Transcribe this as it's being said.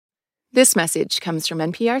This message comes from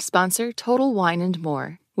NPR sponsor Total Wine &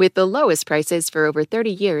 More. With the lowest prices for over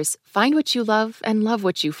 30 years, find what you love and love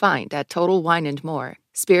what you find at Total Wine & More.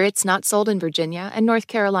 Spirits not sold in Virginia and North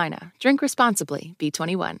Carolina. Drink responsibly.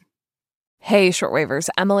 B21. Hey, Shortwavers,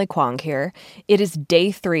 Emily Kwong here. It is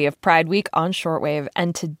day 3 of Pride Week on Shortwave,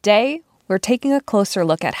 and today we're taking a closer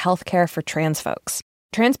look at healthcare for trans folks.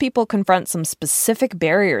 Trans people confront some specific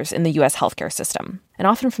barriers in the U.S. healthcare system, and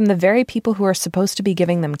often from the very people who are supposed to be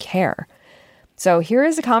giving them care. So here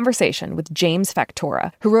is a conversation with James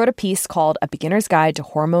Factora, who wrote a piece called A Beginner's Guide to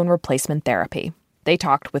Hormone Replacement Therapy. They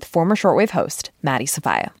talked with former Shortwave host Maddie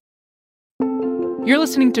Sofia. You're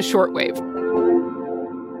listening to Shortwave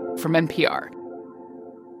from NPR.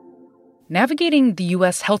 Navigating the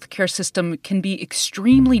U.S. healthcare system can be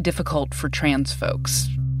extremely difficult for trans folks.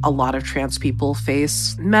 A lot of trans people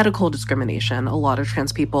face medical discrimination. A lot of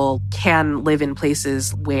trans people can live in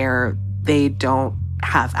places where they don't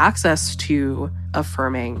have access to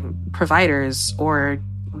affirming providers or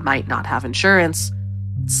might not have insurance.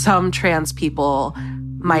 Some trans people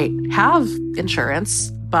might have insurance,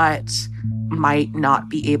 but might not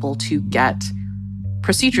be able to get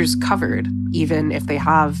procedures covered, even if they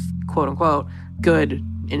have, quote unquote, good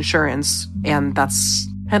insurance. And that's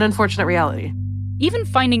an unfortunate reality. Even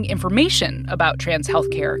finding information about trans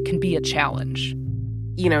healthcare can be a challenge.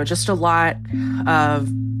 You know, just a lot of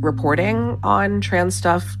reporting on trans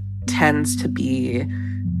stuff tends to be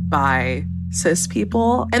by cis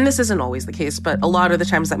people. And this isn't always the case, but a lot of the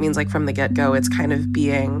times that means like from the get-go, it's kind of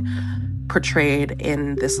being portrayed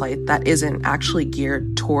in this light that isn't actually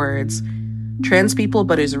geared towards trans people,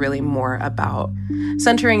 but is really more about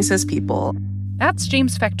centering cis people. That's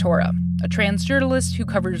James Factora, a trans journalist who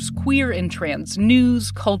covers queer and trans news,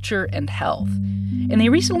 culture, and health. And they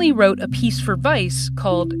recently wrote a piece for Vice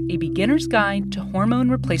called A Beginner's Guide to Hormone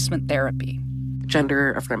Replacement Therapy.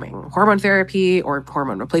 Gender-affirming hormone therapy or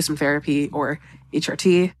hormone replacement therapy or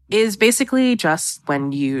HRT is basically just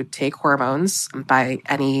when you take hormones by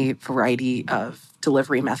any variety of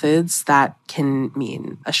delivery methods. That can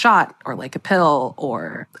mean a shot or like a pill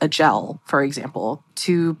or a gel, for example,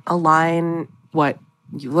 to align what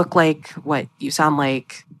you look like, what you sound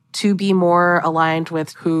like, to be more aligned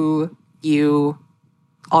with who you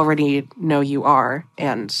already know you are.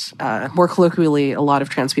 And more colloquially, a lot of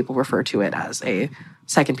trans people refer to it as a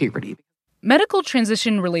second puberty. Medical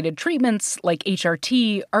transition-related treatments like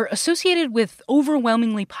HRT are associated with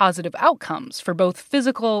overwhelmingly positive outcomes for both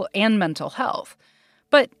physical and mental health.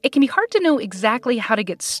 But it can be hard to know exactly how to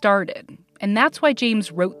get started. And that's why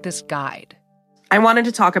James wrote this guide. I wanted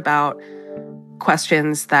to talk about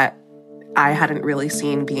questions that I hadn't really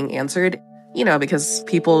seen being answered, you know, because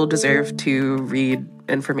people deserve to read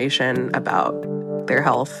information about their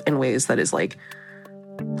health in ways that is like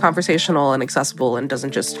conversational and accessible and doesn't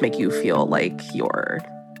just make you feel like you're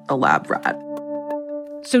a lab rat.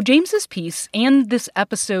 So James's piece and this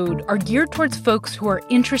episode are geared towards folks who are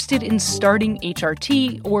interested in starting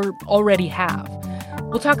HRT or already have.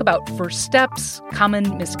 We'll talk about first steps,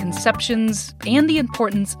 common misconceptions, and the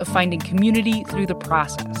importance of finding community through the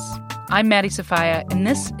process. I'm Maddie Sofia, and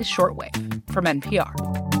this is Shortwave from NPR.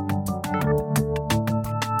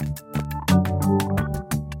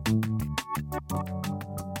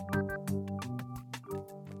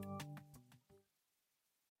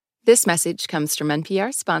 This message comes from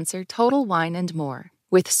NPR sponsor Total Wine & More.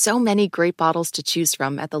 With so many great bottles to choose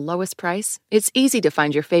from at the lowest price, it's easy to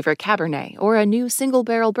find your favorite Cabernet or a new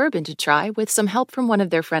single-barrel bourbon to try with some help from one of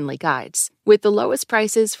their friendly guides. With the lowest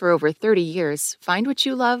prices for over 30 years, find what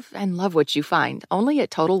you love and love what you find only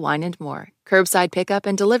at Total Wine & More. Curbside pickup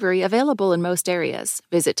and delivery available in most areas.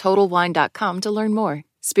 Visit TotalWine.com to learn more.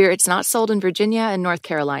 Spirits not sold in Virginia and North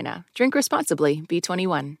Carolina. Drink responsibly.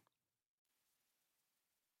 B21.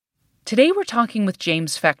 Today we're talking with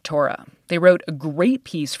James Factora. They wrote a great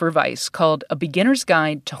piece for Vice called A Beginner's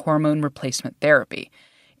Guide to Hormone Replacement Therapy.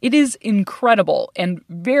 It is incredible and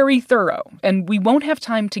very thorough, and we won't have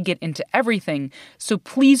time to get into everything, so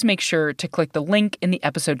please make sure to click the link in the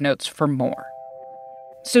episode notes for more.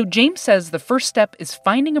 So James says the first step is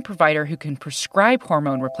finding a provider who can prescribe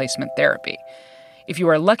hormone replacement therapy. If you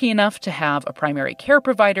are lucky enough to have a primary care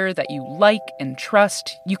provider that you like and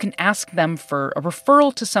trust, you can ask them for a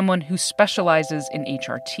referral to someone who specializes in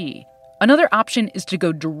HRT. Another option is to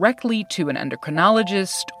go directly to an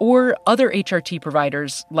endocrinologist or other HRT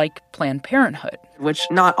providers like Planned Parenthood. Which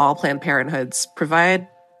not all Planned Parenthoods provide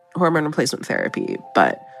hormone replacement therapy,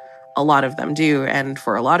 but a lot of them do. And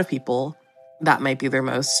for a lot of people, that might be their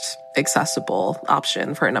most accessible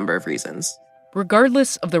option for a number of reasons.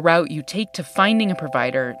 Regardless of the route you take to finding a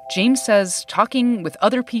provider, James says talking with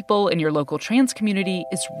other people in your local trans community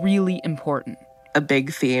is really important. A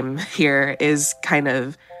big theme here is kind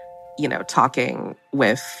of, talking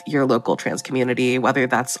with your local trans community, whether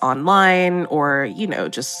that's online or,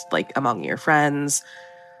 just like among your friends.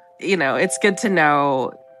 It's good to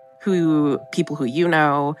know who people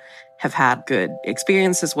who have had good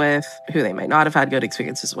experiences with, who they might not have had good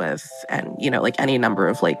experiences with, and, like any number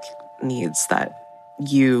of like needs that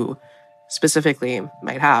you specifically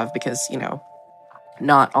might have, because,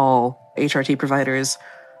 not all HRT providers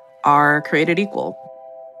are created equal.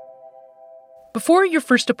 Before your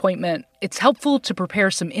first appointment, it's helpful to prepare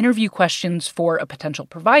some interview questions for a potential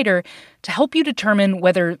provider to help you determine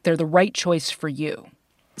whether they're the right choice for you.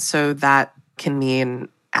 So that can mean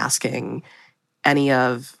asking any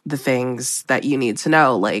of the things that you need to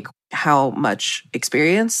know, like how much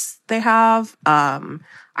experience they have,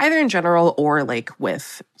 either in general or like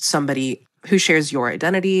with somebody who shares your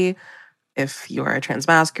identity. If you're a trans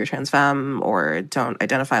masc, you're trans femme, or don't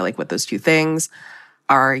identify like with those two things.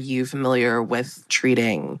 Are you familiar with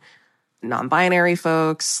treating non-binary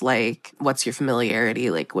folks? Like, what's your familiarity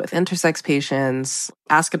like with intersex patients?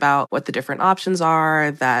 Ask about what the different options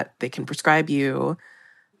are that they can prescribe you.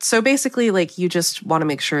 So basically, like, you just want to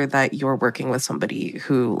make sure that you're working with somebody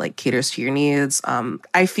who like caters to your needs.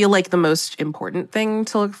 I feel like the most important thing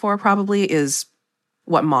to look for probably is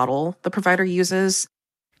what model the provider uses.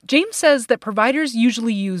 James says that providers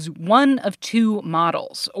usually use one of two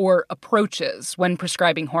models or approaches when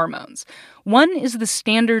prescribing hormones. One is the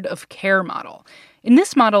standard of care model. In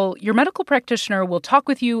this model, your medical practitioner will talk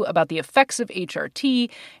with you about the effects of HRT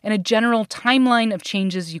and a general timeline of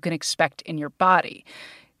changes you can expect in your body.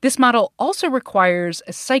 This model also requires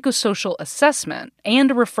a psychosocial assessment and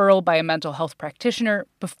a referral by a mental health practitioner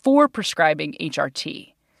before prescribing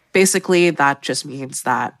HRT. Basically, that just means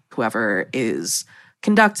that whoever is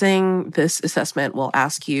conducting this assessment will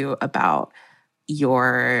ask you about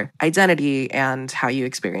your identity and how you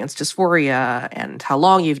experience dysphoria and how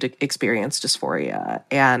long you've experienced dysphoria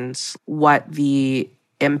and what the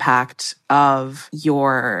impact of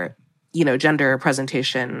your gender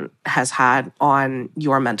presentation has had on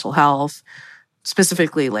your mental health,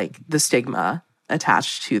 specifically like the stigma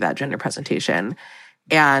attached to that gender presentation,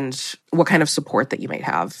 and what kind of support that you might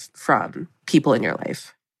have from people in your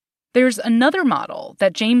life. There's another model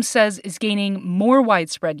that James says is gaining more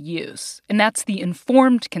widespread use, and that's the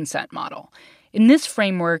informed consent model. In this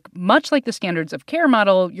framework, much like the standards of care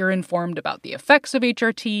model, you're informed about the effects of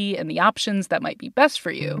HRT and the options that might be best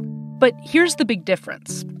for you. But here's the big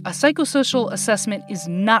difference. A psychosocial assessment is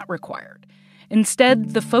not required.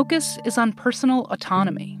 Instead, the focus is on personal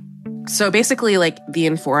autonomy. So basically, like, the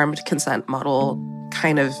informed consent model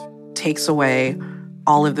kind of takes away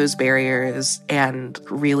all of those barriers and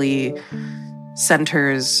really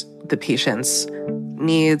centers the patient's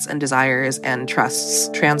needs and desires and trusts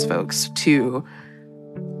trans folks to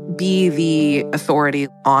be the authority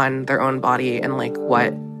on their own body and like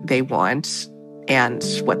what they want and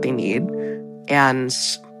what they need, and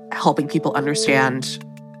helping people understand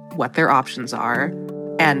what their options are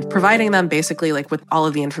and providing them basically like with all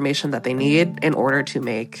of the information that they need in order to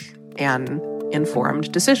make an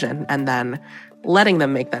informed decision, and then letting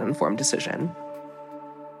them make that informed decision.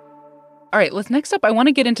 All right, next up, I want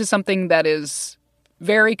to get into something that is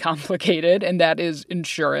very complicated, and that is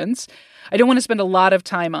insurance. I don't want to spend a lot of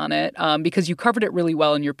time on it because you covered it really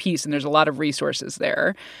well in your piece, and there's a lot of resources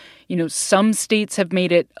there. Some states have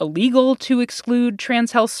made it illegal to exclude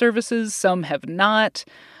trans health services. Some have not.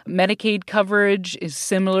 Medicaid coverage is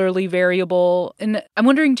similarly variable. And I'm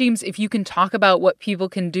wondering, James, if you can talk about what people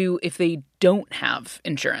can do if they don't have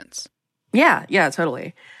insurance. Yeah,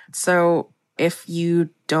 totally. So if you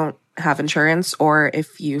don't have insurance, or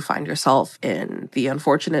if you find yourself in the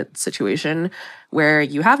unfortunate situation where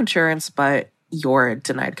you have insurance, but you're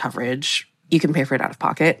denied coverage, you can pay for it out of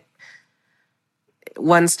pocket.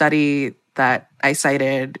 One study that I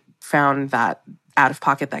cited found that out of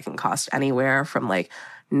pocket that can cost anywhere from like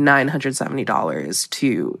 $970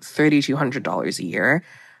 to $3,200 a year.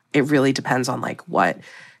 It really depends on like what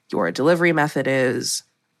your delivery method is,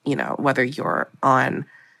 whether you're on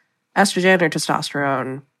estrogen or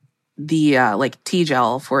testosterone. The like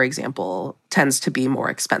T-gel, for example, tends to be more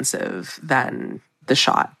expensive than the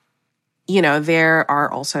shot. There are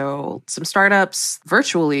also some startups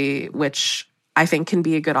virtually, which I think can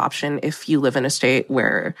be a good option if you live in a state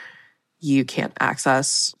where you can't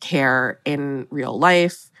access care in real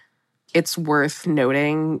life. It's worth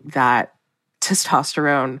noting that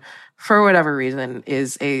testosterone, for whatever reason,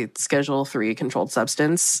 is a Schedule III controlled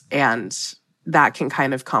substance, and that can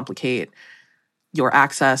kind of complicate your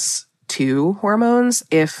access to hormones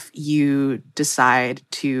if you decide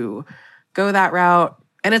to go that route.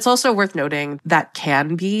 And it's also worth noting that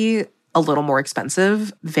can be a little more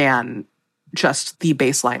expensive than just the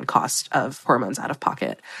baseline cost of hormones out of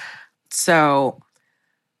pocket. So,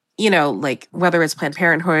 like whether it's Planned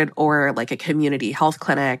Parenthood or like a community health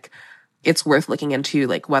clinic, it's worth looking into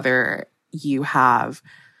like whether you have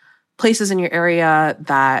places in your area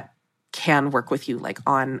that can work with you like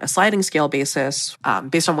on a sliding scale basis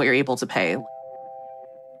based on what you're able to pay.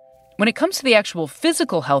 When it comes to the actual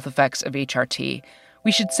physical health effects of HRT,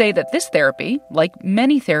 we should say that this therapy, like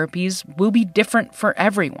many therapies, will be different for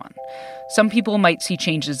everyone. Some people might see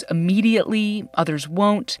changes immediately, others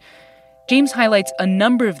won't. James highlights a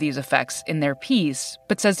number of these effects in their piece,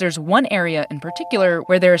 but says there's one area in particular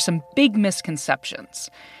where there are some big misconceptions,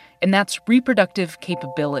 and that's reproductive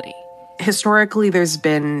capability. Historically, there's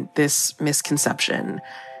been this misconception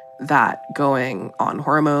that going on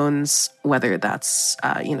hormones, whether that's,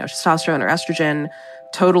 testosterone or estrogen,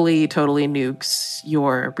 totally nukes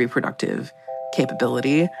your reproductive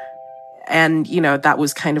capability. And, that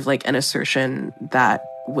was kind of like an assertion that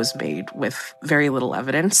was made with very little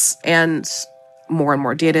evidence. And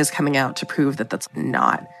more data is coming out to prove that that's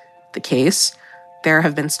not the case. There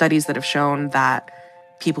have been studies that have shown that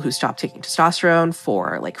people who stopped taking testosterone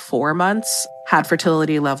for like 4 months had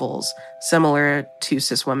fertility levels similar to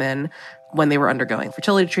cis women when they were undergoing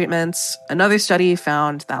fertility treatments. Another study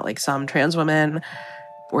found that like some trans women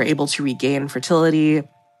were able to regain fertility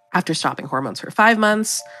after stopping hormones for 5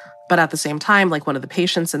 months. But at the same time, like one of the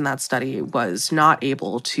patients in that study was not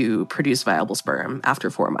able to produce viable sperm after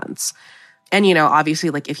 4 months. And, obviously,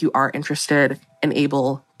 like if you are interested and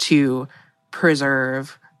able to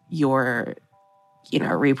preserve your,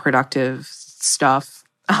 reproductive stuff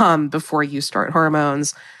before you start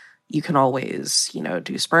hormones, you can always,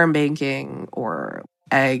 do sperm banking or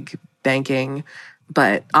egg banking.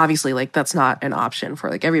 But obviously, like that's not an option for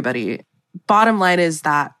like everybody. Bottom line is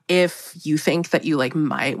that if you think that you like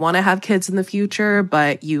might want to have kids in the future,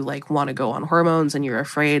 but you like want to go on hormones and you're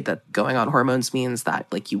afraid that going on hormones means that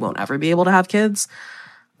like you won't ever be able to have kids,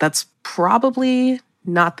 that's probably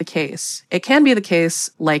not the case. It can be the case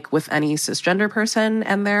like with any cisgender person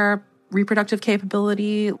and their reproductive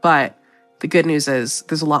capability, but the good news is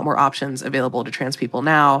there's a lot more options available to trans people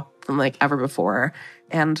now than like ever before.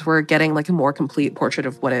 And we're getting like a more complete portrait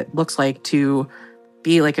of what it looks like to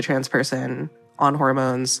be like a trans person on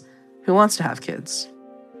hormones who wants to have kids.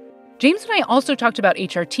 James and I also talked about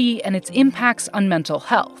HRT and its impacts on mental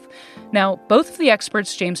health. Now, both of the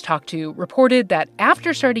experts James talked to reported that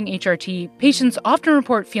after starting HRT, patients often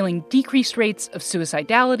report feeling decreased rates of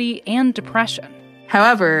suicidality and depression.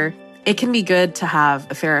 However, it can be good to have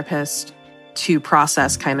a therapist to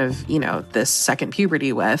process kind of, this second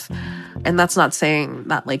puberty with. And that's not saying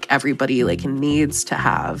that like everybody like needs to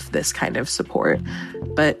have this kind of support.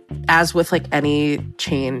 But as with like any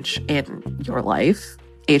change in your life,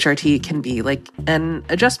 HRT can be like an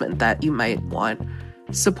adjustment that you might want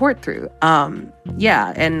support through. And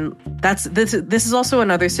this is also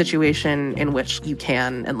another situation in which you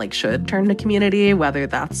can and like should turn to community, whether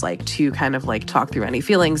that's like to kind of like talk through any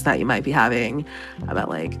feelings that you might be having about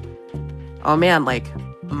like, oh man, like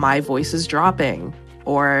my voice is dropping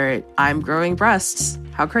or I'm growing breasts.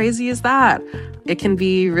 How crazy is that? It can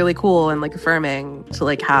be really cool and like affirming to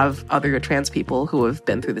like have other trans people who have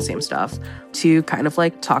been through the same stuff to kind of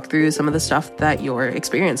like talk through some of the stuff that you're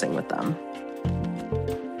experiencing with them.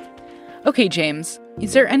 Okay, James,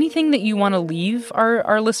 is there anything that you want to leave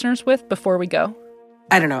our listeners with before we go?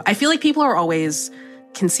 I don't know. I feel like people are always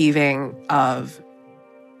conceiving of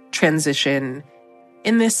transition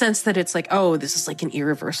in this sense that it's like, oh, this is like an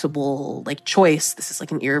irreversible like choice. This is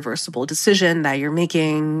like an irreversible decision that you're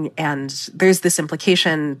making. And there's this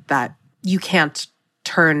implication that you can't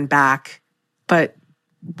turn back. But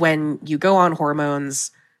when you go on hormones,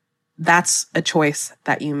 that's a choice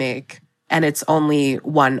that you make. And it's only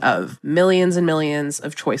one of millions and millions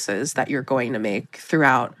of choices that you're going to make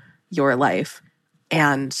throughout your life.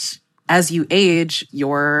 And as you age,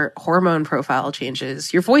 your hormone profile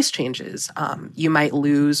changes, your voice changes. You might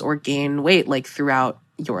lose or gain weight like throughout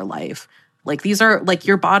your life. Like these are like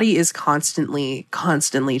your body is constantly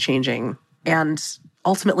changing. And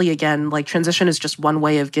ultimately, again, like transition is just one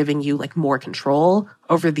way of giving you like more control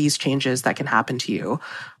over these changes that can happen to you.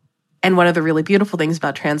 And one of the really beautiful things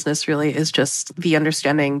about transness really is just the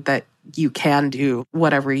understanding that you can do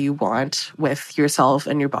whatever you want with yourself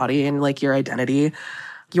and your body and like your identity.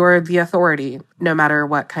 You're the authority, no matter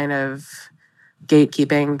what kind of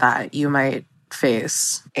gatekeeping that you might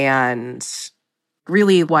face. And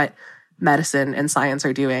really what medicine and science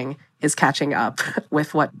are doing is catching up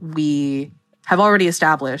with what we have already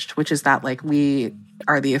established, which is that like we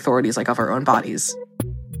are the authorities like of our own bodies.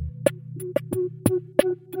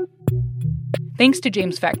 Thanks to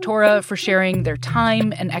James Factora for sharing their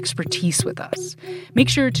time and expertise with us. Make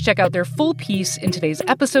sure to check out their full piece in today's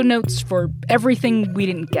episode notes for everything we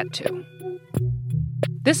didn't get to.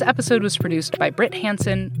 This episode was produced by Britt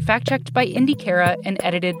Hansen, fact-checked by Indy Cara, and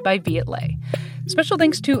edited by Viet Le. Special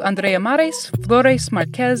thanks to Andrea Mares, Flores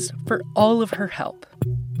Marquez for all of her help.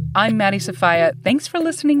 I'm Maddie Sofia. Thanks for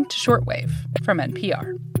listening to Shortwave from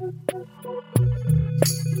NPR.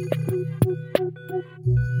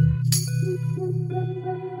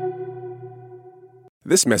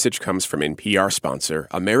 This message comes from NPR sponsor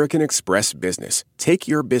American Express Business. Take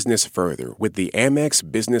your business further with the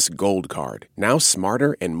Amex Business Gold Card, now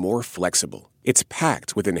smarter and more flexible. It's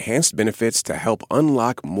packed with enhanced benefits to help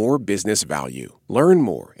unlock more business value. Learn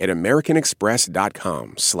more at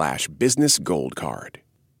americanexpress.com/businessgoldcard.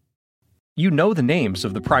 You know the names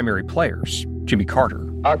of the primary players. Jimmy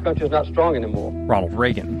Carter. Our country's not strong anymore. Ronald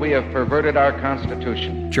Reagan. We have perverted our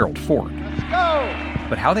Constitution. Gerald Ford. Let's go!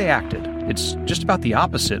 But how they acted, it's just about the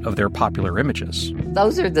opposite of their popular images.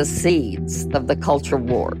 Those are the seeds of the culture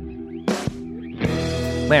war.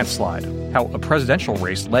 Landslide, how a presidential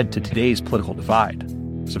race led to today's political divide.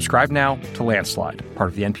 Subscribe now to Landslide, part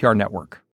of the NPR network.